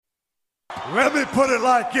Let me put it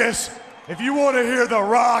like this. If you want to hear The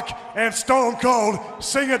Rock and Stone Cold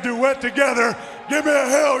sing a duet together, give me a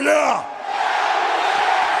hell yeah.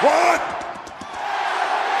 What?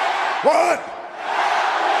 What?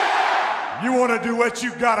 You want to duet,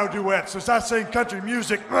 you got to duet. Since I sing country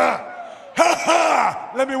music, ha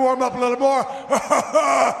ha! Let me warm up a little more.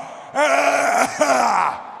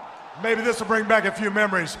 Maybe this will bring back a few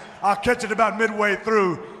memories. I'll catch it about midway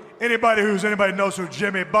through. Anybody knows who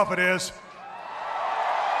Jimmy Buffett is?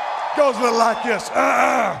 Goes a little like this.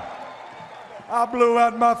 I blew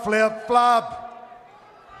out my flip-flop,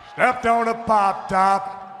 stepped on a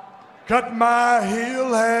pop-top, cut my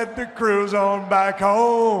heel, had to cruise on back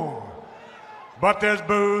home. But there's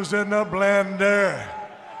booze in the blender,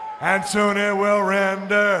 and soon it will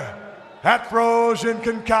render that frozen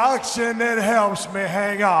concoction that helps me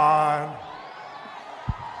hang on.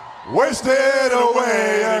 Wasted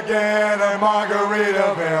away again in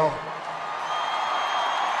Margaritaville,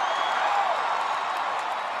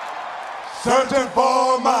 searching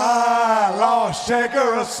for my lost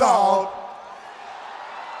shaker of salt.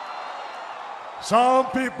 Some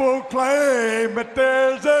people claim that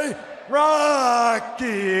there's a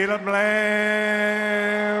Rocky to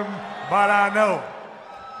blame, but I know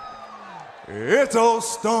it's old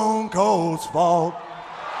Stone Cold's fault.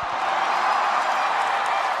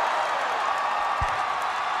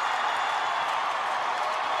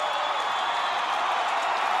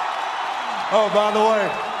 Oh, by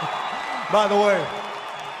the way,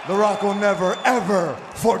 The Rock will never, ever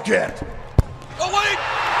forget. Oh, wait!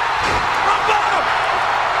 Rock bottom!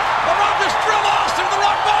 The Rock just drilled us through the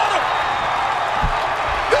rock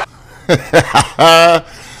bottom!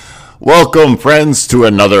 Welcome, friends, to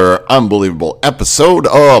another unbelievable episode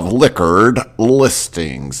of Liquored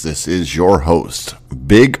Listings. This is your host,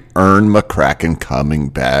 Big Ern McCracken, coming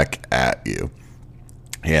back at you.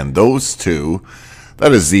 And those two,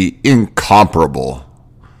 that is the incomparable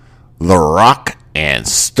The Rock and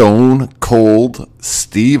Stone Cold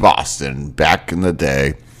Steve Austin back in the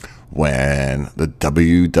day when the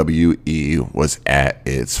WWE was at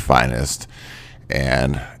its finest.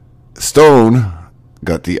 And Stone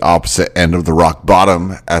got the opposite end of the rock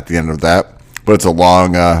bottom at the end of that. But it's a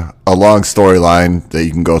long storyline that you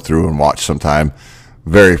can go through and watch sometime.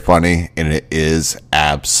 Very funny, and it is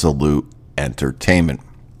absolute entertainment.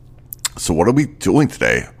 So what are we doing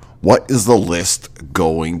today? What is the list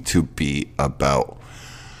going to be about?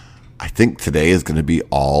 I think today is going to be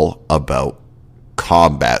all about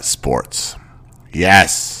combat sports.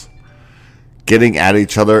 Yes. Getting at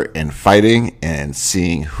each other and fighting and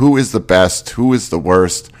seeing who is the best, who is the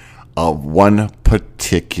worst of one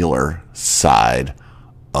particular side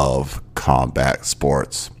of combat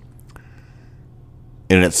sports.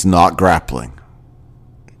 And it's not grappling.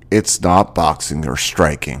 It's not boxing or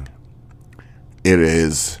striking. It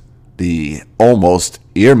is the almost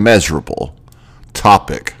immeasurable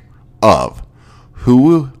topic of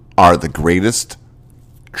who are the greatest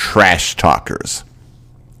trash talkers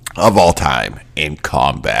of all time in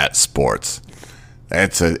combat sports.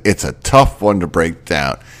 It's a tough one to break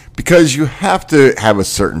down because you have to have a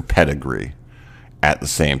certain pedigree at the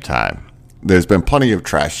same time. There's been plenty of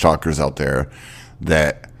trash talkers out there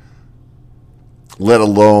that, let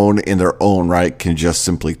alone in their own right, can just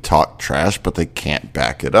simply talk trash, but they can't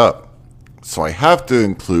back it up. So I have to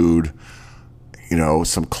include,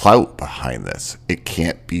 some clout behind this. It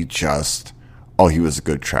can't be just, oh, he was a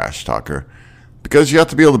good trash talker, because you have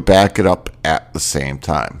to be able to back it up at the same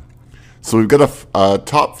time. So we've got a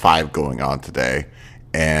top 5 going on today,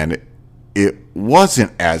 and it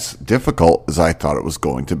wasn't as difficult as I thought it was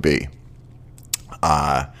going to be.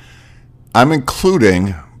 I'm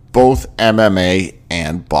including both MMA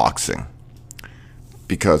and boxing,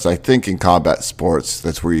 because I think in combat sports,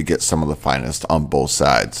 that's where you get some of the finest on both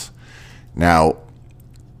sides. Now,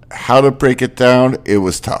 how to break it down, it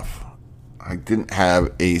was tough. I didn't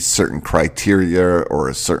have a certain criteria or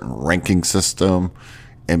a certain ranking system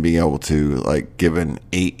and being able to give an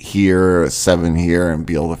 8 here, a 7 here, and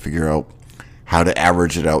be able to figure out how to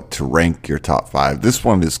average it out to rank your top 5. This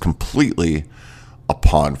one is completely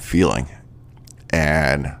upon feeling,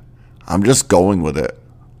 and I'm just going with it.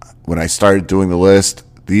 When I started doing the list,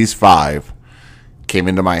 these 5 came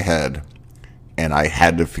into my head, and I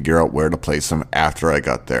had to figure out where to place them after I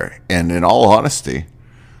got there. And in all honesty,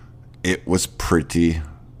 it was pretty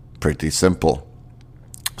simple.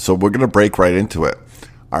 So we're going to break right into it.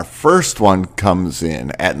 Our first one comes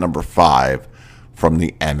in at number 5 from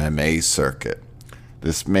the MMA circuit.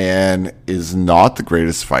 This man is not the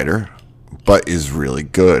greatest fighter, but is really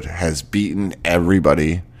good. Has beaten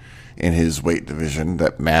everybody in his weight division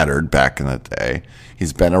that mattered back in the day.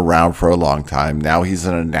 He's been around for a long time. Now he's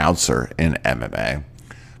an announcer in MMA.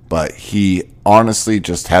 But he honestly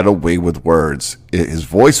just had a way with words. His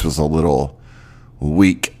voice was a little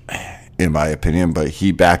weak, in my opinion, but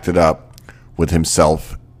he backed it up with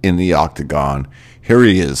himself in the octagon. Here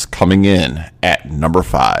he is coming in at number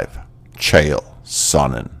 5, Chael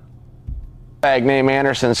Sonnen. Named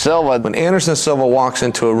Anderson Silva. When Anderson Silva walks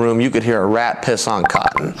into a room, you could hear a rat piss on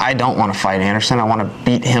cotton. I don't want to fight Anderson. I want to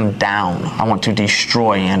beat him down. I want to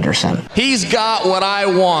destroy Anderson. He's got what I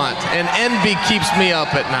want, and envy keeps me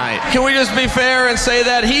up at night. Can we just be fair and say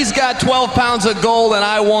that? He's got 12 pounds of gold, and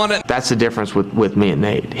I want it. That's the difference with me and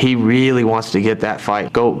Nate. He really wants to get that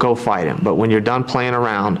fight. Go fight him. But when you're done playing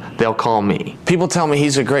around, they'll call me. People tell me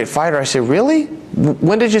he's a great fighter. I say, really?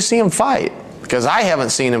 When did you see him fight? Because I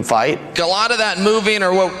haven't seen him fight. A lot of that moving,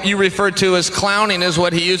 or what you refer to as clowning, is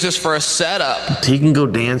what he uses for a setup. He can go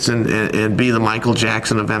dance and be the Michael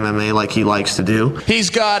Jackson of MMA like he likes to do. He's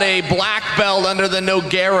got a black belt under the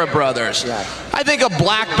Nogueira brothers. Yeah. I think a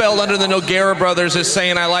black belt under the Nogueira brothers is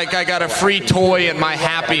saying I got a free toy in my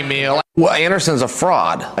Happy Meal. Well, Anderson's a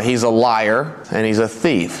fraud. He's a liar, and he's a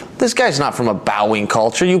thief. This guy's not from a bowing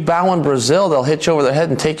culture. You bow in Brazil, they'll hit you over the head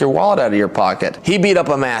and take your wallet out of your pocket. He beat up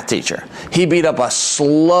a math teacher. He beat up a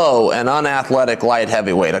slow and unathletic light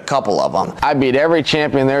heavyweight, a couple of them. I beat every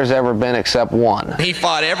champion there's ever been except one. He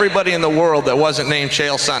fought everybody in the world that wasn't named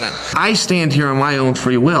Chael Sonnen. I stand here on my own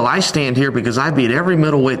free will. I stand here because I beat every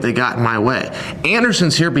middleweight they got in my way.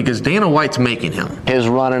 Anderson's here because Dana White's making him. His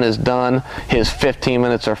running is done. His 15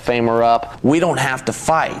 minutes of fame are up. We don't have to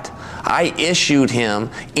fight. I issued him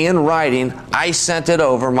in writing. I sent it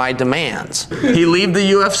over my demands. He leave the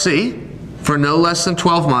UFC for no less than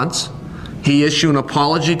 12 months. He issued an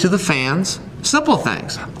apology to the fans. Simple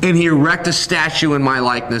things. And he erected a statue in my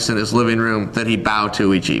likeness in his living room that he bowed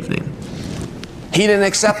to each evening. He didn't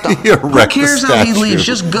accept them. Who cares how he leaves?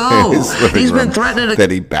 Just go. He's been threatening that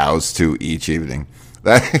he bows to each evening.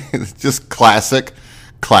 That is just classic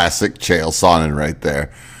Chael Sonnen right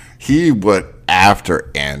there. He went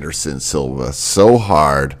after Anderson Silva so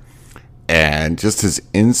hard, and just his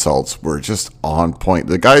insults were just on point.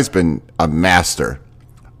 The guy's been a master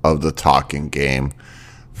of the talking game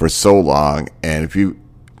for so long, and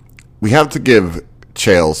we have to give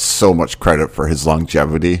Chael so much credit for his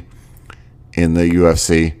longevity in the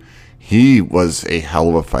UFC. He was a hell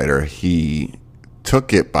of a fighter. He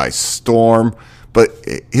took it by storm, but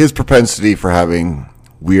his propensity for having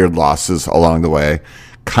weird losses along the way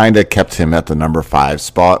kind of kept him at the number 5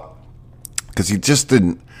 spot, because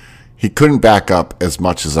he couldn't back up as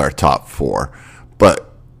much as our top 4,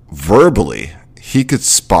 but verbally he could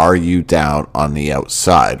spar you down on the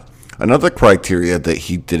outside. Another criteria that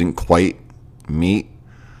he didn't quite meet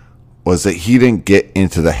was that he didn't get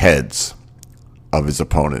into the heads of his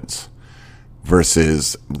opponents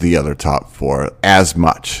versus the other top 4 as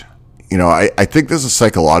much. I think there's a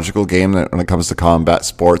psychological game that when it comes to combat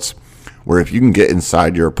sports, where if you can get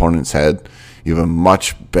inside your opponent's head, you have a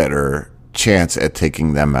much better chance at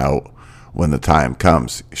taking them out when the time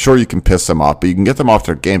comes. Sure, you can piss them off, but you can get them off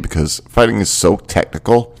their game, because fighting is so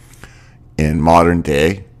technical in modern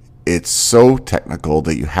day. It's so technical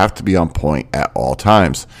that you have to be on point at all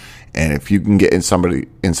times. And if you can get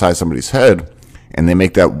inside somebody's head and they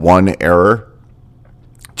make that one error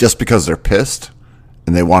just because they're pissed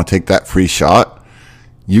and they want to take that free shot,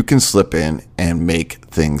 you can slip in and make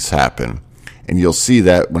things happen. And you'll see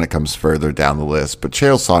that when it comes further down the list. But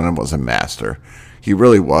Chael Sonnen was a master. He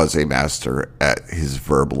really was a master at his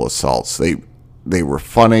verbal assaults. They were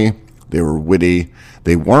funny. They were witty.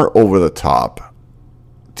 They weren't over the top.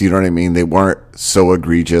 Do you know what I mean? They weren't so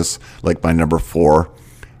egregious like my number 4.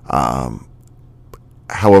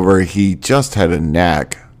 However, he just had a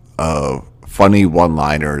knack of funny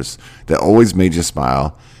one-liners that always made you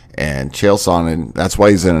smile. And Chael Sonnen, that's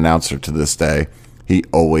why he's an announcer to this day. He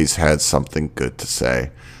always had something good to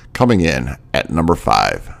say. Coming in at number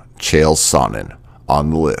 5, Chael Sonnen on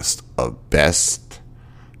the list of best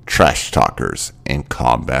trash talkers in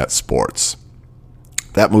combat sports.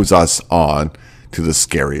 That moves us on to the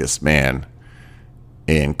scariest man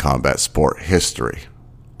in combat sport history.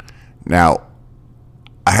 Now,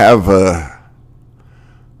 I have a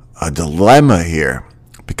dilemma here,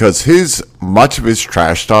 because much of his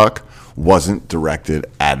trash talk wasn't directed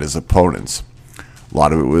at his opponents. A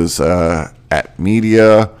lot of it was at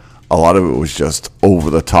media. A lot of it was just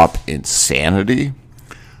over-the-top insanity.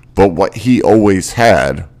 But what he always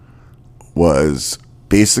had was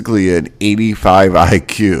basically an 85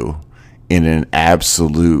 IQ in an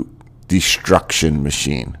absolute destruction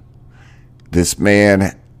machine. This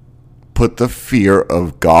man put the fear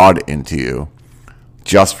of God into you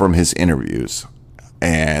just from his interviews.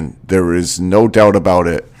 And there is no doubt about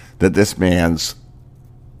it that this man's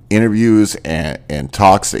interviews and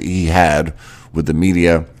talks that he had with the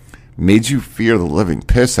media made you fear the living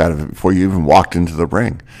piss out of it before you even walked into the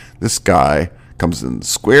ring. This guy comes in the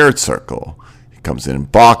squared circle. He comes in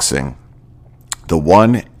boxing. The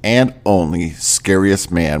one and only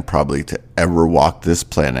scariest man probably to ever walk this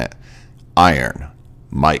planet, Iron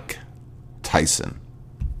Mike Tyson.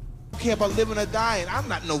 I don't care about living or dying.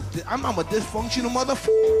 I'm a dysfunctional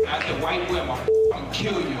motherfucker. As a white woman, I'll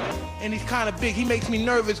kill you. And he's kind of big. He makes me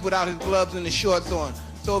nervous without his gloves and his shorts on.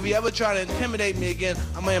 So if he ever try to intimidate me again,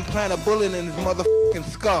 I'm gonna implant a bullet in his motherfucking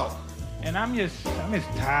skull. And I'm just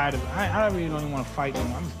tired of it. I really don't even want to fight no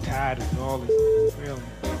more. I'm just tired of all this, really.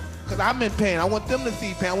 Cause I'm in pain. I want them to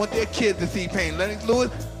see pain. I want their kids to see pain. Lennox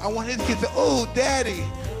Lewis, I want his kids to, oh, daddy,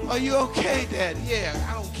 are you okay, daddy? Yeah,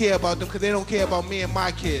 I don't care about them because they don't care about me and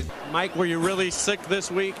my kids. Mike, were you really sick this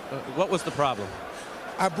week? What was the problem?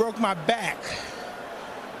 I broke my back.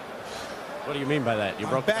 What do you mean by that? You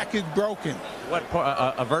my broke back is broken. What,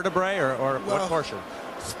 a vertebrae or what portion?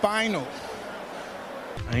 Spinal.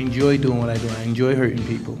 I enjoy doing what I do. I enjoy hurting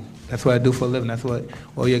people. That's what I do for a living. That's what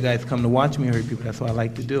all you guys come to watch me hurt people. That's what I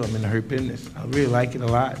like to do. I'm in the hurt business. I really like it a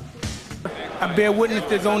lot. I bear witness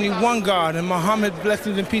there's only one God, and Muhammad,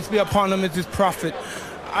 blessings and peace be upon him, is his prophet.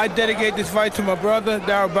 I dedicate this fight to my brother,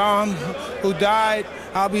 Darrell Baum, who died.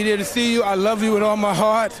 I'll be there to see you. I love you with all my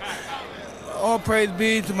heart. All praise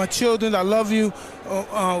be to my children. I love you.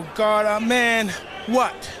 Oh God, man,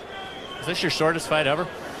 what? Is this your shortest fight ever?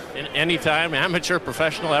 In any time, amateur,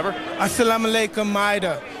 professional ever? Assalamu alaikum,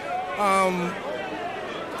 Maida.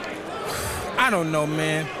 I don't know,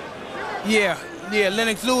 man. Yeah,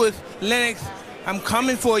 Lennox Lewis. Lennox, I'm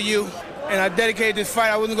coming for you. And I dedicated this fight.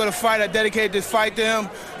 I wasn't going to fight. I dedicated this fight to him.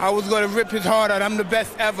 I was going to rip his heart out. I'm the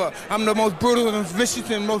best ever. I'm the most brutal and vicious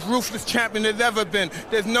and most ruthless champion there's ever been.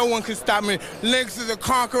 There's no one can stop me. Lennox is a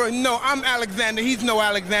conqueror. No, I'm Alexander. He's no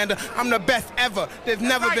Alexander. I'm the best ever. There's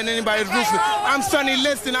never been anybody as ruthless. I'm Sonny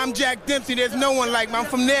Liston. I'm Jack Dempsey. There's no one like me. I'm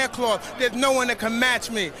from Nairclaw. There's no one that can match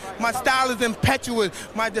me. My style is impetuous.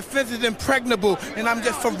 My defense is impregnable. And I'm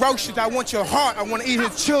just ferocious. I want your heart. I want to eat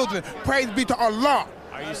his children. Praise be to Allah.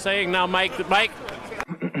 Are you saying now, Mike?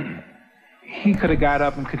 He could have got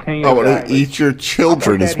up and continued. I want to eat your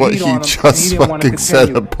children is what he just fucking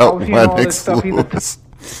said about Lennox Lewis.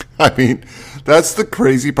 I mean, that's the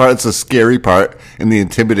crazy part. It's the scary part and the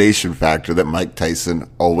intimidation factor that Mike Tyson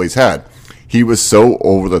always had. He was so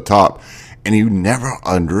over the top, and you never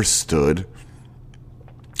understood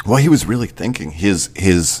what he was really thinking. His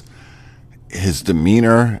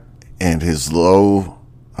demeanor and his low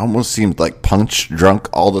almost seemed like punch drunk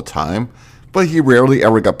all the time, but he rarely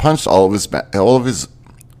ever got punched. All of his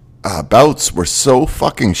bouts were so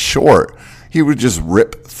fucking short. He would just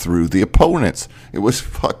rip through the opponents. It was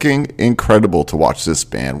fucking incredible to watch this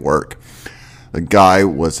man work. The guy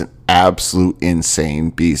was an absolute insane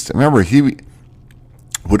beast. I remember he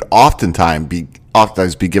would oftentimes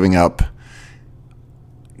be giving up,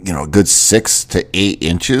 a good 6 to 8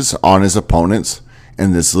 inches on his opponents.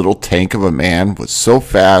 And this little tank of a man was so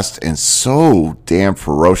fast and so damn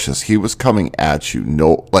ferocious. He was coming at you,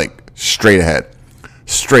 straight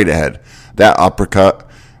ahead. That uppercut.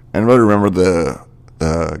 Anybody remember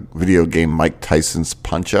the video game Mike Tyson's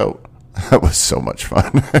Punch-Out? That was so much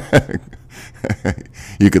fun.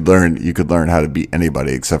 You could learn how to beat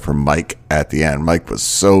anybody except for Mike at the end. Mike was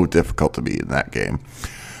so difficult to beat in that game.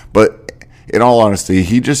 But in all honesty,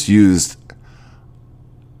 he just used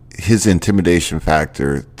his intimidation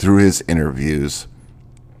factor through his interviews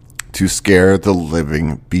to scare the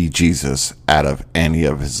living bejesus out of any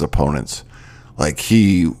of his opponents. Like,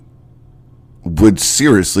 he would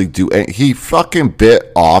seriously he fucking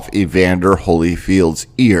bit off Evander Holyfield's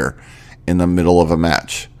ear in the middle of a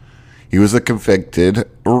match. He was a convicted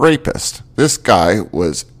rapist. This guy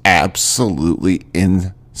was absolutely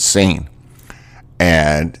insane.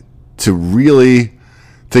 And to really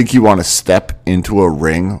think you want to step into a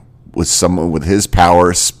ring with someone with his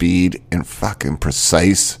power, speed, and fucking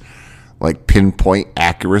precise, pinpoint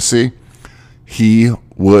accuracy, he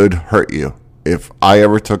would hurt you. If I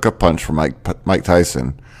ever took a punch from Mike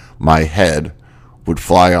Tyson, my head would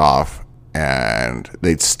fly off, and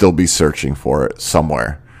they'd still be searching for it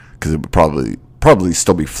somewhere, because it would probably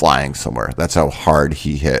still be flying somewhere. That's how hard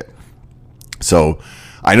he hit. So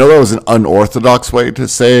I know that was an unorthodox way to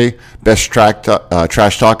say best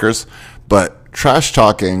trash talkers, but trash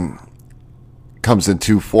talking comes in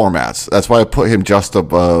 2 formats. That's why I put him just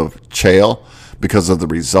above Chael, because of the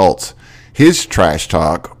results. His trash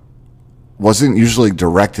talk wasn't usually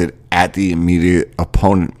directed at the immediate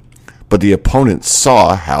opponent. But the opponent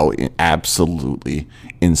saw how absolutely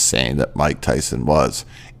insane that Mike Tyson was.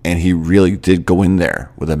 And he really did go in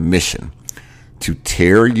there with a mission to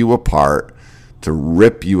tear you apart, to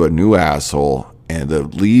rip you a new asshole, and to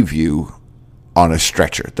leave you on a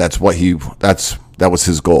stretcher. That was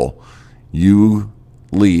his goal. You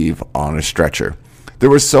leave on a stretcher. There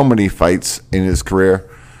were so many fights in his career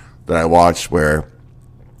that I watched where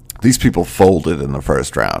these people folded in the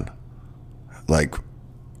first round. Like,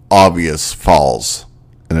 obvious falls.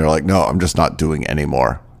 And they're like, no, I'm just not doing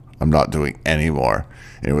anymore. I'm not doing anymore.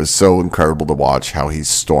 And it was so incredible to watch how he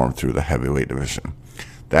stormed through the heavyweight division.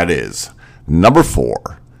 That is number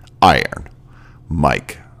 4, Iron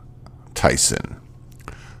Mike Tyson.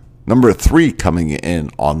 Number 3 coming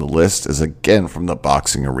in on the list is again from the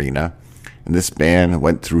boxing arena. And this man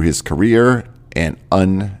went through his career an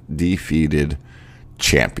undefeated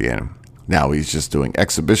champion. Now he's just doing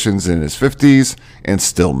exhibitions in his 50s and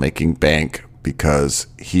still making bank because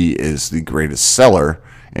he is the greatest seller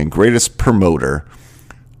and greatest promoter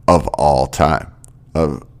of all time.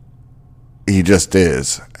 He just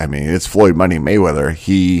is. I mean, it's Floyd Money Mayweather.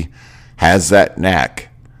 He has that knack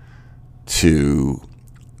to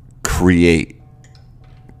create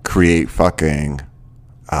fucking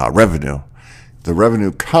revenue. The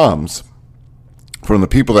revenue comes from the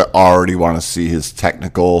people that already want to see his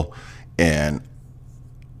technical and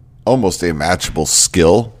almost unmatchable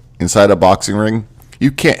skill inside a boxing ring.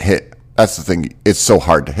 You can't hit. That's the thing. It's so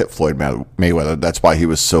hard to hit Floyd Mayweather. That's why he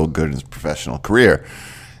was so good in his professional career.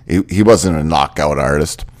 He wasn't a knockout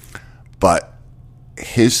artist, but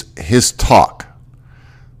his talk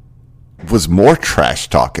was more trash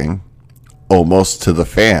talking almost to the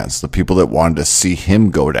fans, the people that wanted to see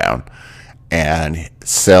him go down and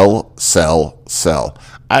sell.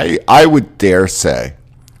 I would dare say,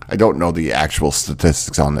 I don't know the actual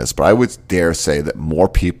statistics on this, but I would dare say that more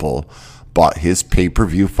people bought his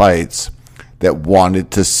pay-per-view fights that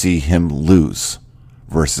wanted to see him lose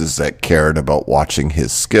versus that cared about watching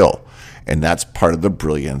his skill. And that's part of the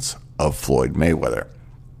brilliance of Floyd Mayweather.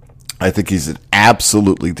 I think he's an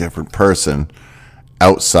absolutely different person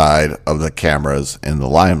outside of the cameras in the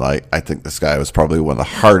limelight. I think this guy was probably one of the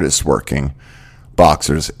hardest working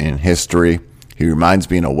boxers in history. He reminds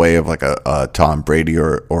me in a way of like a Tom Brady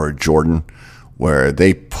or a Jordan, where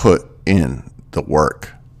they put in the work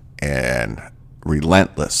and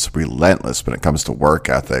relentless when it comes to work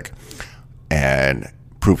ethic. And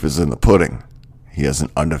proof is in the pudding. He has an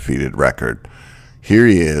undefeated record. Here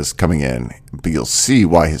he is coming in, but you'll see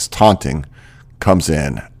why his taunting comes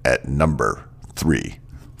in at number 3,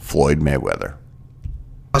 Floyd Mayweather.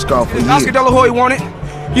 Oscar De La Hoya won it.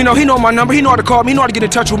 You know, he know my number. He know how to call me. He know how to get in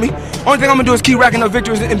touch with me. Only thing I'm going to do is keep racking up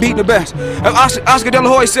victories and beating the best. Oscar De La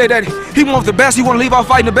Hoya said that he wants the best. He want to leave out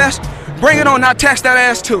fighting the best. Bring it on, now tax that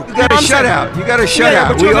ass too. You got a shutout. You got a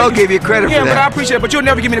shutout. We all give you credit for that. Yeah, but I appreciate it. But you'll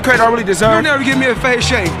never give me the credit I really deserve. You'll never give me a fair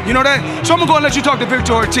shake. You know that? So I'm going to go and let you talk to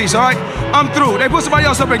Victor Ortiz, all right? I'm through. They put somebody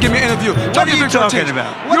else up and give me an interview. What are you talking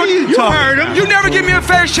about? What are you talking about? You never give me a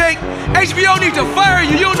fair shake. HBO needs to fire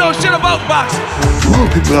you. You don't know shit about boxing.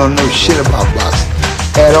 Most people don't know shit about boxing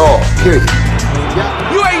at all, period.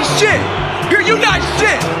 You ain't shit. You not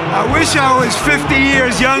shit. I wish I was 50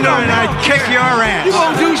 years younger and I'd kick your ass. You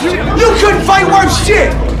won't do shit. You couldn't fight worth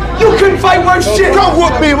shit. You couldn't fight worth shit. Come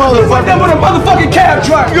whoop me, motherfucker. You went there with a motherfucking cab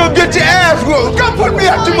driver. You gonna get your ass whooped. Come put me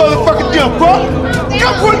out your motherfucking gym, bro.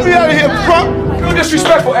 Come put me out of here, bro. You're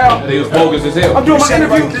disrespectful, Al. They was bogus as hell. I'm doing my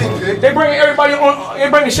interview. They bringing everybody on. They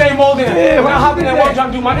bringing Shane Mulder in. Yeah, when I hop in that one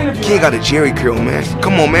trying to do my interview. Kid got a Jerry curl, man.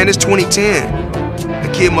 Come on, man. It's 2010.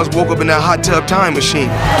 The kid must woke up in that hot tub time machine.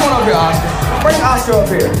 Come on up here, Oscar. Bring Oscar up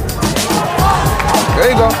here.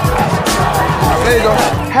 There you go. There you go.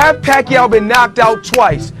 Have Pacquiao been knocked out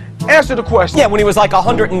twice? Answer the question. Yeah, when he was like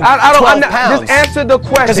 112 pounds. Just answer the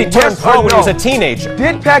question. Because he turned pro when he was a teenager.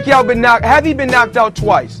 Did Pacquiao been knocked? Have he been knocked out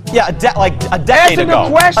twice? Yeah, like a decade ago. Answer the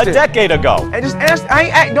question. A decade ago. And just answer.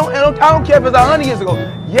 I don't care if it's 100 years ago.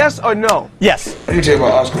 Yes or no? Yes. Let me tell you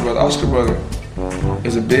about Oscar brother. Oscar brother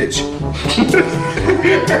is a bitch.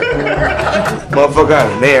 Motherfucker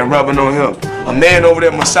got a man rubbing on him. A man over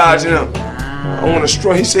there massaging him.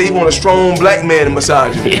 He said he want a strong black man to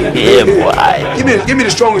massage him. Yeah, boy. Give me the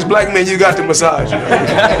strongest black man you got to massage. Boy,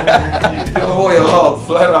 a hug,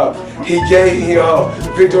 flat out. He gave me a hug.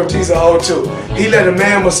 Victor Ortiz a hug too. He let a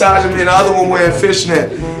man massage him and the other one wearing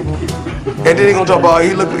fishnet. And then he gonna talk about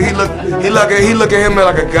he look at him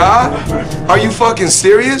like a god? Are you fucking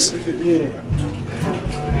serious?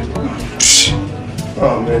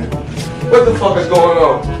 Oh man. What the fuck is going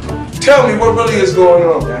on? Tell me what really is going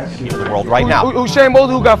on. The world right now. Who's Shane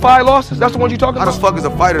Mosley, who got 5 losses? That's the one you talking How about? the fuck is a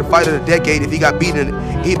fighter the decade if he got beaten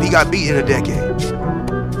in a decade?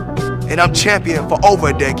 And I'm champion for over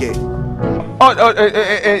a decade. He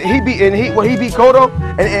beat Cotto,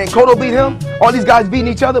 and Cotto beat him. All these guys beating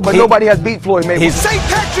each other, but nobody has beat Floyd Mayweather. St.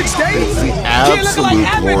 Patrick's Day. The absolute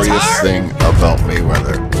glorious thing about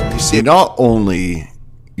Mayweather, he not only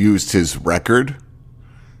used his record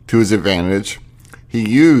to his advantage, he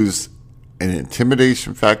used an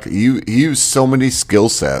intimidation factor. He used so many skill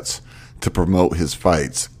sets to promote his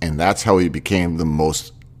fights, and that's how he became the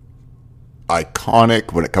most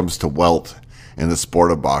iconic when it comes to wealth in the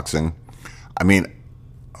sport of boxing. I mean,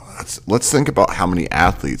 let's think about how many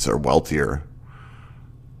athletes are wealthier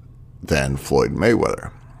than Floyd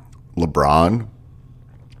Mayweather. LeBron,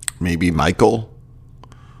 maybe Michael,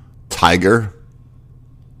 Tiger.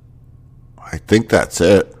 I think that's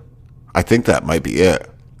it. I think that might be it.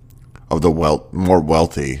 Of the more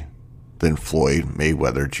wealthy than Floyd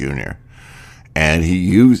Mayweather Jr. And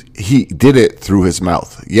he did it through his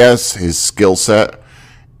mouth. Yes, his skill set,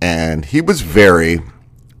 and he was very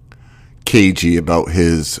cagey about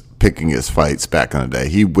his picking his fights back in the day.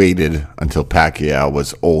 He waited until Pacquiao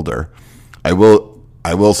was older. I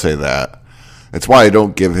will say that. That's why I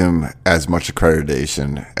don't give him as much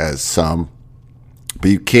accreditation as some.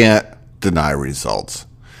 But you can't deny results.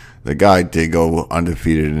 The guy did go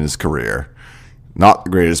undefeated in his career. Not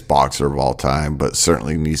the greatest boxer of all time, but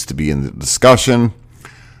certainly needs to be in the discussion.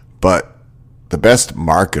 But the best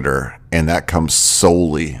marketer, and that comes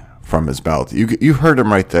solely from his mouth. You heard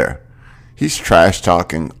him right there. He's trash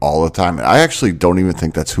talking all the time. And I actually don't even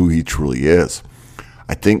think that's who he truly is.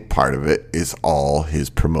 I think part of it is all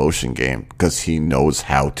his promotion game because he knows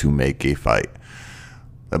how to make a fight.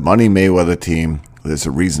 The Money Mayweather team, there's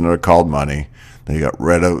a reason they're called Money.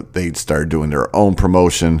 They started doing their own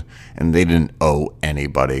promotion, and they didn't owe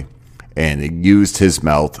anybody. And they used his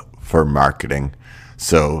mouth for marketing.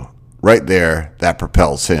 So right there, that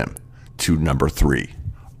propels him to number 3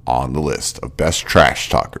 on the list of best trash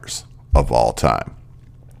talkers of all time.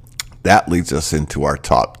 That leads us into our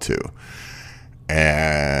top 2.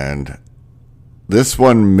 And this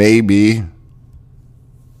one may be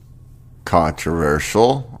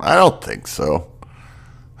controversial. I don't think so.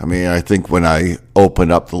 I mean, I think when I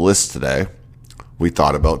opened up the list today, we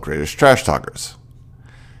thought about greatest trash talkers.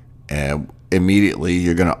 And immediately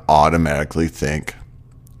you're going to automatically think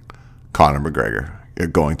Conor McGregor. You're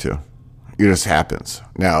going to. It just happens.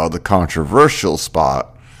 Now, the controversial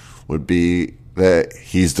spot would be that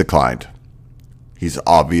he's declined. He's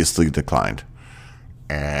obviously declined.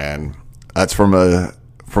 And that's from a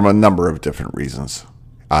number of different reasons.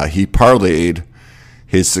 He parlayed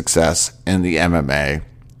his success in the MMA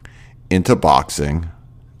into boxing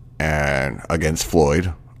and against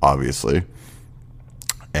Floyd, obviously.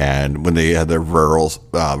 And when they had their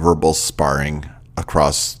verbal sparring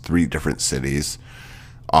across 3 different cities,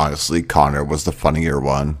 honestly, Conor was the funnier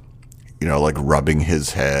one, like rubbing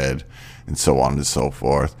his head and so on and so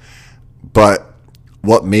forth. But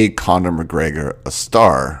what made Conor McGregor a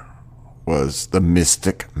star was the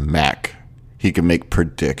Mystic Mac. He could make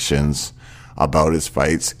predictions about his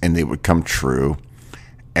fights and they would come true.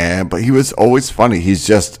 But he was always funny.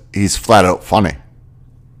 He's flat out funny.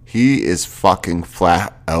 He is fucking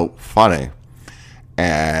flat out funny.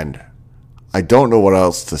 And I don't know what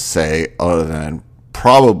else to say other than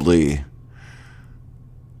definitely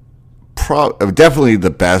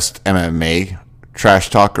the best MMA trash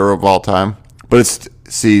talker of all time. But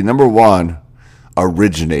number 1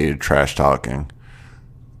 originated trash talking.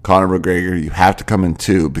 Conor McGregor, you have to come in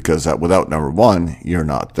 2 because without number 1, you're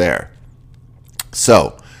not there.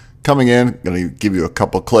 So, coming in, going to give you a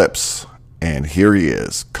couple clips. And here he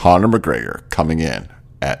is, Conor McGregor, coming in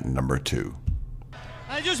at number 2.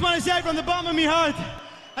 I just want to say from the bottom of my heart,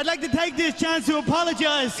 I'd like to take this chance to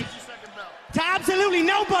apologize to absolutely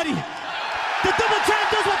nobody. The double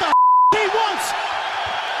champ does what the he wants.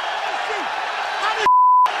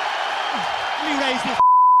 Let me raise this.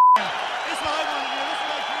 This is what I want to do.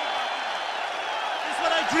 This is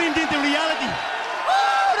what I dreamed into reality.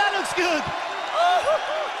 Oh, that looks good. Oh,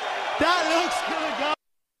 that looks good, God.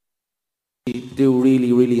 I do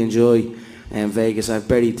really, really enjoy Vegas. I've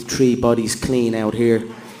buried 3 bodies clean out here.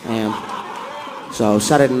 So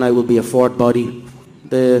Saturday night will be a 4th body.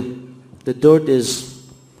 The dirt is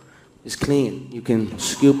clean. You can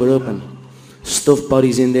scoop it up and stuff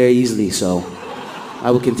bodies in there easily. So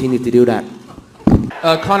I will continue to do that.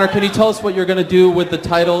 Conor, can you tell us what you're going to do with the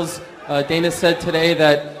titles? Dana said today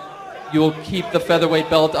that you will keep the featherweight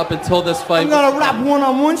belt up until this fight. I'm going to wrap one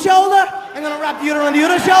on one shoulder I'm gonna wrap you around the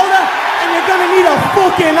other shoulder, and you're gonna need a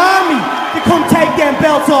fucking army to come take them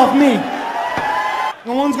belts off me.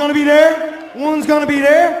 And one's gonna be there, one's gonna be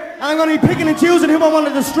there. I'm gonna be picking and choosing who I want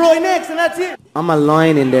to destroy next, and that's it. I'm a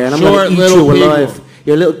lion in there, and I'm gonna eat you alive.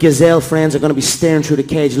 Your little gazelle friends are gonna be staring through the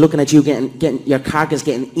cage, looking at you, getting your carcass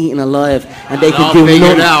getting eaten alive, and they can do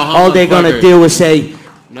nothing. All they're gonna do is say,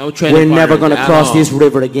 "We're never gonna cross this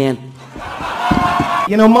river again."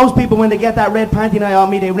 You know, most people when they get that red panty night on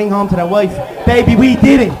me, they ring home to their wife, "Baby, we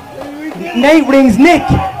did it." Nate rings Nick,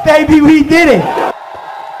 "Baby, we did it."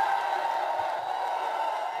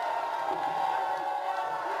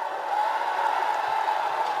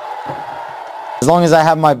 As long as I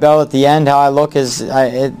have my belt at the end, how I look it's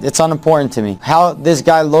unimportant to me. How this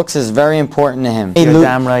guy looks is very important to him. You're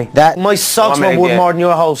damn right. My socks were worth more than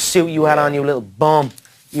your whole suit you had on, you little bum.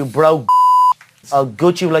 You broke. I'll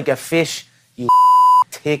gut you like a fish, you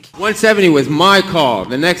tick. 170 was my call.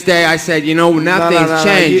 The next day I said, you know, nothing's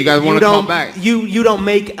changed. You guys want to call back? You don't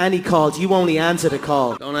make any calls. You only answer the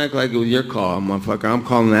call. Don't act like it was your call, motherfucker. I'm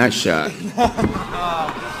calling that shot.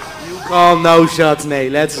 Call no shots,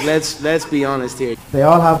 Nate. Let's be honest here. They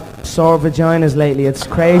all have sore vaginas lately. It's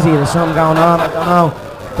crazy. There's something going on. I don't know.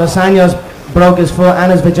 Dos Anjos broke his foot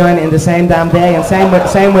and his vagina in the same damn day, and same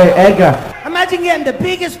with Edgar. Imagine getting the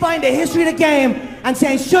biggest fight in the history of the game and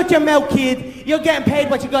saying, "Shut your mouth, kid. You're getting paid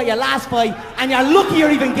what you got your last fight, and you're lucky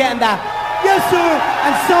you're even getting that." Yes, sir,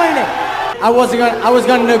 and sign it. I was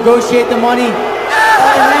gonna negotiate the money.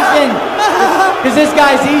 Because this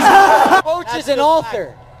guy's easy. Coach is an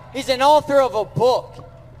author. He's an author of a book.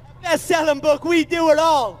 Best-selling book. We do it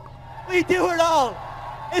all. We do it all.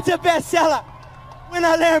 It's a bestseller. We're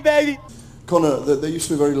not there, baby. Conor, there used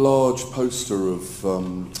to be a very large poster of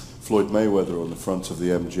Floyd Mayweather on the front of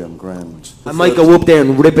the MGM Grand. I might go up there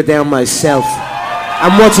and rip it down myself.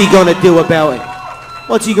 And what's he gonna do about it?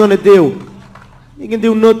 What's he gonna do? He can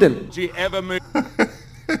do nothing. You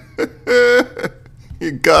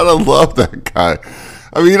gotta love that guy.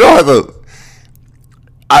 I mean, you don't have to...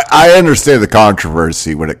 I understand the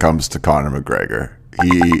controversy when it comes to Conor McGregor.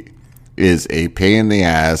 He is a pain in the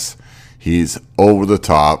ass. He's over the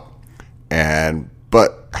top,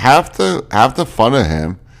 but half the fun of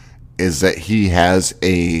him is that he has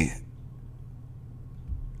he's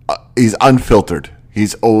unfiltered.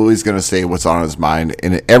 He's always going to say what's on his mind,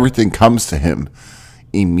 and everything comes to him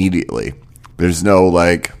immediately. There's no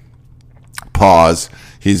pause.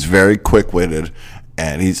 He's very quick-witted,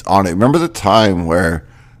 and he's on it. Remember the time where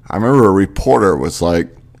I remember a reporter was like,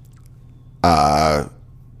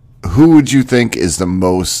 who would you think is the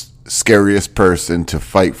most scariest person to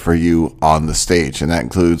fight for you on the stage? And that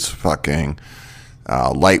includes fucking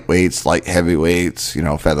lightweights, light heavyweights,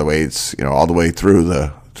 featherweights, all the way through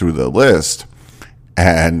the list.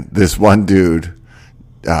 And this one dude,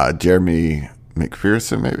 Jeremy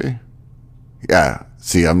McPherson, maybe? Yeah.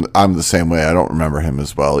 See, I'm the same way. I don't remember him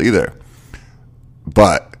as well either.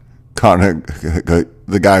 But Conor,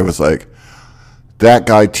 the guy was like, that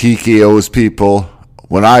guy TKOs people.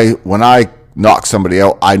 When I knock somebody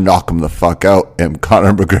out, I knock them the fuck out. And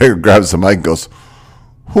Conor McGregor grabs the mic and goes,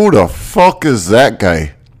 who the fuck is that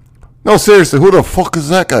guy? No, seriously, who the fuck is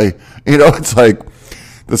that guy? It's like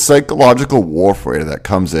the psychological warfare that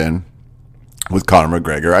comes in with Conor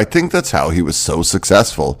McGregor. I think that's how he was so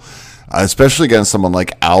successful, especially against someone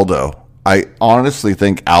like Aldo. I honestly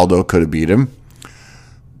think Aldo could have beat him.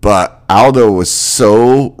 But Aldo was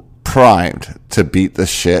so primed to beat the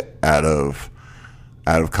shit out of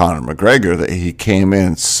Conor McGregor that he came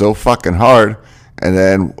in so fucking hard. And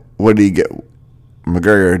then what did he get?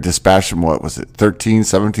 McGregor dispatched him, what was it, 13,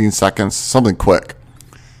 17 seconds? Something quick.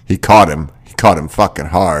 He caught him. He caught him fucking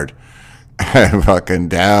hard. And fucking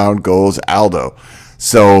down goes Aldo.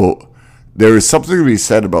 So there is something to be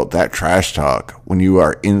said about that trash talk when you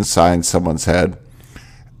are inside someone's head.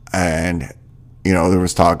 And there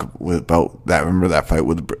was talk about that. Remember that fight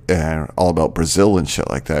with all about Brazil and shit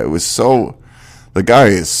like that. It was the guy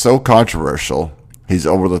is so controversial. He's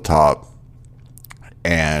over the top,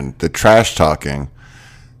 and the trash talking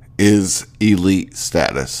is elite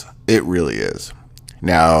status. It really is.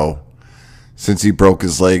 Now, since he broke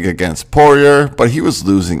his leg against Poirier, but he was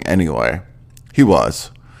losing anyway. He was.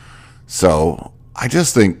 So I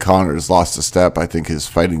just think Conor's lost a step. I think his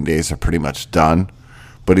fighting days are pretty much done.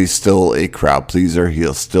 But he's still a crowd pleaser.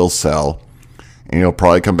 He'll still sell. And he'll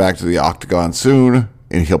probably come back to the octagon soon.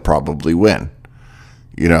 And he'll probably win.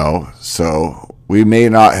 So we may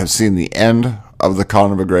not have seen the end of the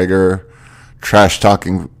Conor McGregor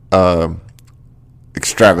trash-talking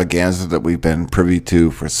extravaganza that we've been privy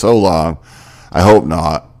to for so long. I hope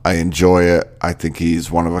not. I enjoy it. I think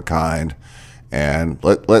he's one of a kind. And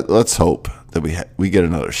let's hope that we get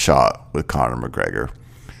another shot with Conor McGregor.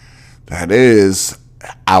 That is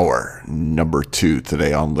our number 2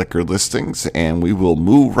 today on Liquor Listings, and we will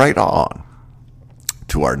move right on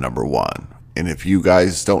to our number 1. And if you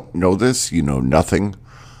guys don't know this, you know nothing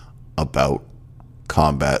about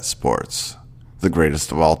combat sports. The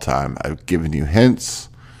greatest of all time. I've given you hints.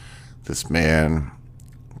 This man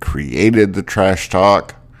created the trash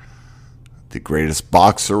talk. The greatest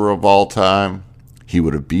boxer of all time. He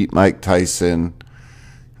would have beat Mike Tyson.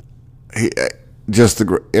 He is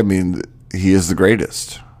the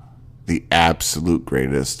greatest. The absolute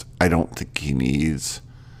greatest. I don't think he needs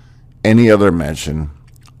any other mention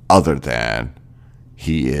other than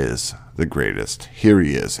he is the greatest. Here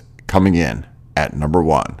he is, coming in at number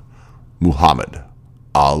 1, Muhammad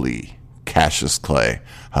Ali, Cassius Clay,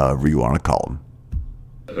 however you want to call him.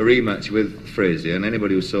 A rematch with Frazier, and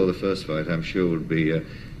anybody who saw the first fight, I'm sure, would be,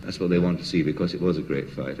 that's what they want to see, because it was a great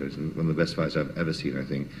fight. It was one of the best fights I've ever seen, I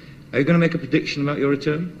think. Are you going to make a prediction about your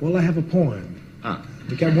return? Well, I have a poem.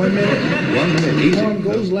 We got 1 minute. 1 minute, easy. The poem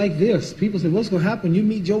goes like this. People say, what's going to happen? You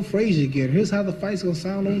meet Joe Frazier again. Here's how the fight's going to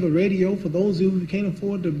sound on the radio for those who can't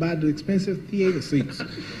afford to buy the expensive theater seats.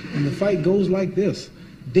 And the fight goes like this.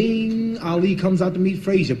 Ding, Ali comes out to meet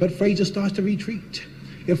Frazier, but Frazier starts to retreat.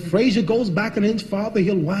 If Frazier goes back an inch farther,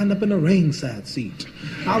 he'll wind up in a ringside seat.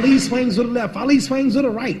 Ali swings to the left, Ali swings to the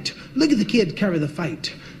right. Look at the kid carry the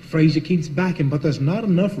fight. Frazier keeps backing, but there's not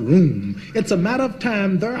enough room. It's a matter of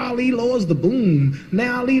time. There Ali lowers the boom.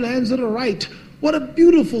 Now Ali lands to the right. What a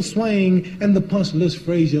beautiful swing, and the punch lifts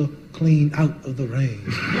Frazier clean out of the ring.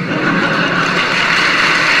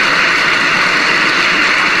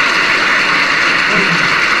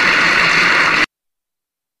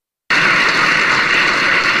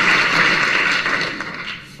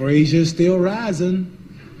 Frazier's still rising,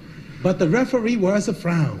 but the referee wears a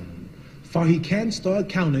frown, for he can't start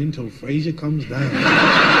counting till Frazier comes down.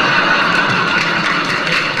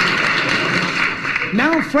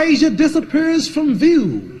 Now Frazier disappears from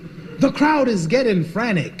view. The crowd is getting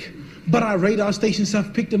frantic, but our radar stations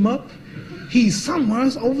have picked him up. He's somewhere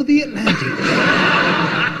over the Atlantic.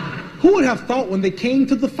 Who would have thought when they came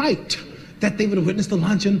to the fight that they would have witnessed the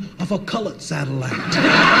launching of a colored satellite?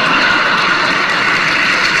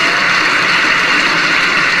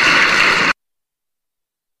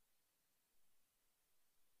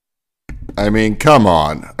 I mean, come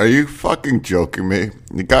on. Are you fucking joking me?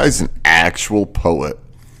 The guy's an actual poet,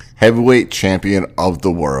 heavyweight champion of the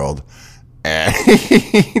world, and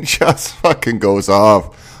he just fucking goes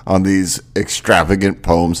off on these extravagant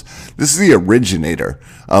poems. This is the originator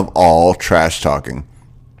of all trash talking.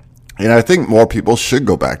 And I think more people should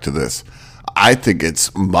go back to this. I think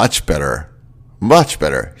it's much better. Much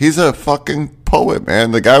better. He's a fucking poet,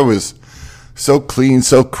 man. The guy was so clean,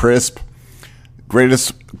 so crisp.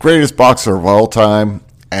 Greatest boxer of all time,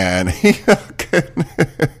 and he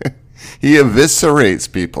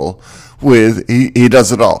eviscerates people with he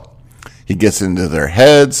does it all. He gets into their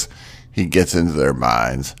heads, he gets into their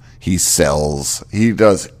minds, he sells, he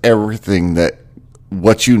does everything that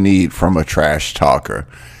what you need from a trash talker.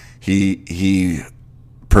 He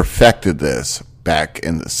perfected this back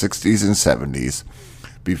in the 60s and 70s.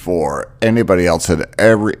 Before anybody else had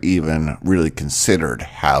ever even really considered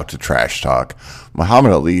how to trash talk.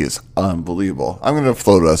 Muhammad Ali is unbelievable. I'm going to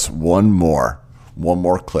float us one more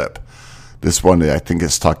clip. This one I think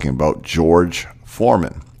is talking about George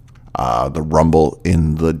Foreman, the Rumble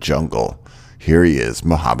in the Jungle. Here he is,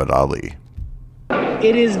 Muhammad Ali.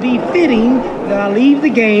 It is befitting that I leave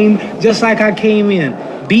the game just like I came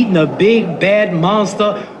in, beating a big bad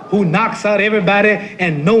monster who knocks out everybody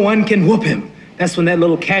and no one can whoop him. That's when that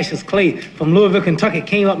little Cassius Clay from Louisville, Kentucky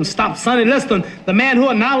came up and stopped Sonny Liston, the man who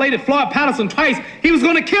annihilated Floyd Patterson twice. He was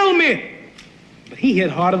going to kill me. But he hit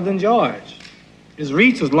harder than George. His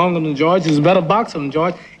reach was longer than George. He's a better boxer than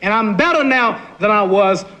George. And I'm better now than I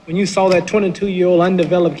was when you saw that 22-year-old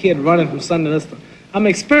undeveloped kid running from Sonny Liston. I'm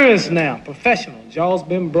experienced now, professional. Jaw's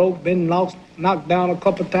been broke, been knocked down a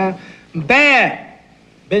couple of times. I'm bad.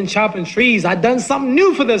 Been chopping trees. I done something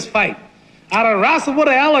new for this fight. I done wrestled with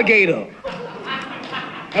an alligator.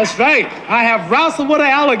 That's right. I have wrestled with an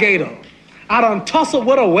alligator. I done tussled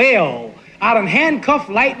with a whale. I done handcuffed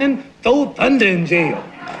lightning, throw thunder in jail.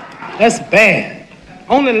 That's bad.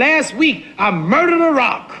 Only last week, I murdered a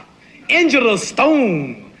rock, injured a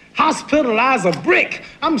stone, hospitalized a brick.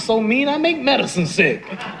 I'm so mean, I make medicine sick.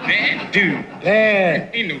 Man, dude.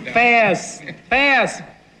 Bad. Ain't no doubt. Fast.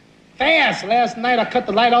 Fast. Last night I cut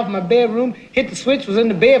the light off in my bedroom, hit the switch, was in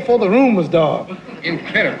the bed before the room was dark.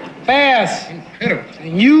 Incredible. Fast. Incredible.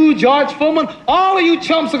 And you, George Foreman, all of you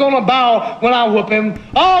chumps are gonna bow when I whoop him.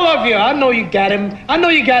 All of you. I know you got him. I know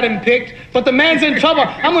you got him picked, but the man's in trouble.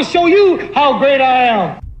 I'm gonna show you how great I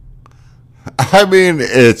am. I mean,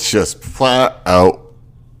 it's just flat out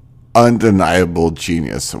undeniable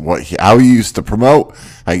genius. How he used to promote,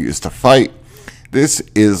 how he used to fight. This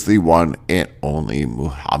is the one and only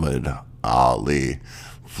Muhammad Ali.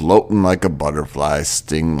 Floating like a butterfly,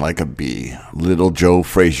 sting like a bee. Little Joe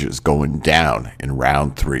Frazier's going down in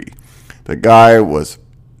round 3. The guy was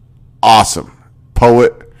awesome.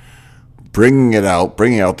 Poet, bringing out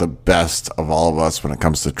the best of all of us when it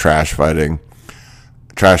comes to trash fighting.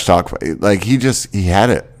 Trash talk. Like, he had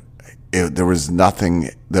it. There was nothing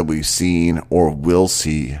that we've seen or will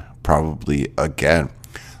see probably again.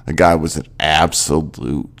 The guy was an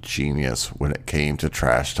absolute genius when it came to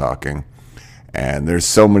trash talking. And there's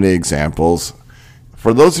so many examples.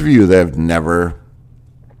 For those of you that have never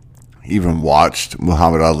even watched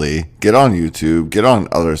Muhammad Ali, get on YouTube, get on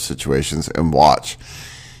other situations and watch.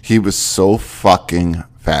 He was so fucking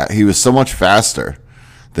fast. He was so much faster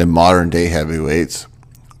than modern day heavyweights.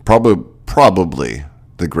 Probably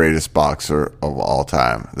the greatest boxer of all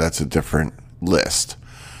time. That's a different list.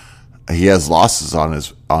 He has losses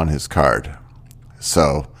on his card,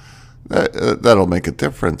 so that'll make a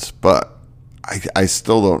difference. But I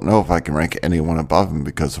still don't know if I can rank anyone above him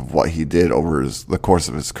because of what he did over the course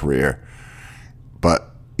of his career.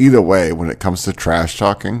 But either way, when it comes to trash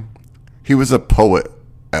talking, he was a poet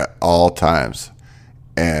at all times.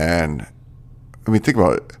 And I mean, think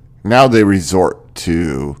about it. Now they resort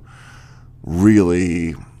to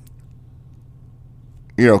really,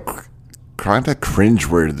 kind of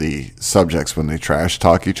cringeworthy subjects when they trash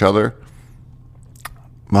talk each other.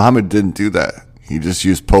 Muhammad didn't do that. He just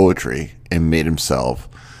used poetry and made himself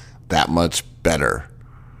that much better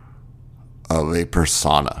of a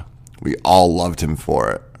persona. We all loved him for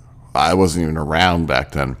it. I wasn't even around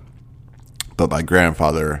back then, but my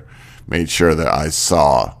grandfather made sure that I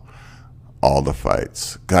saw all the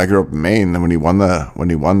fights. I grew up in Maine, and when he won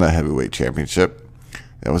the heavyweight championship,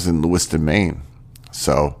 it was in Lewiston, Maine.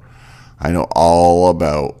 So I know all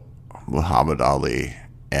about Muhammad Ali,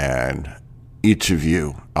 and each of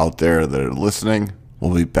you out there that are listening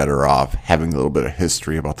will be better off having a little bit of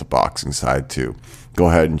history about the boxing side too. Go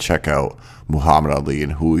ahead and check out Muhammad Ali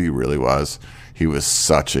and who he really was. He was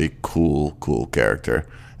such a cool character,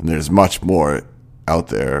 and there's much more out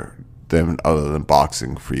there other than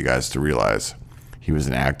boxing for you guys to realize. He was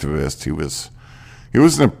an activist. He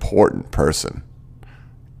was an important person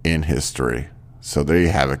in history. So there you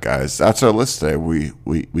have it, guys. That's our list today.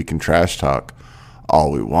 We can trash talk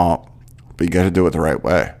all we want, but you got to do it the right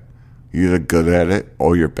way. You're either good at it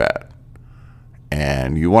or you're bad.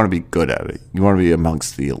 And you want to be good at it. You want to be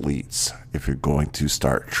amongst the elites if you're going to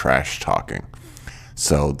start trash talking.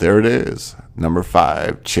 So there it is. Number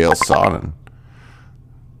 5, Chael Sonnen.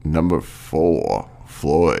 Number 4,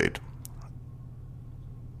 Floyd.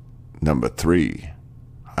 Number 3,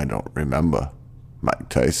 I don't remember, Mike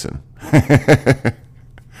Tyson.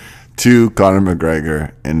 2, Conor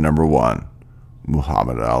McGregor. And number 1,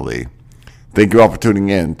 Muhammad Ali. Thank you all for tuning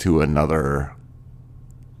in to another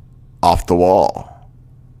Off the Wall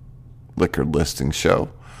liquor listing show.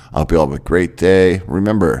 I hope you all have a great day.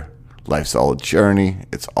 Remember, life's all a journey.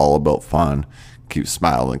 It's all about fun. Keep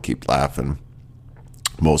smiling, keep laughing.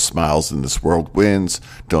 Most smiles in this world wins.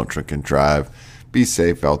 Don't drink and drive. Be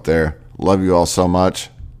safe out there. Love you all so much.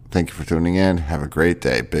 Thank you for tuning in. Have a great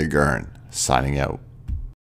day. Big Earn, signing out.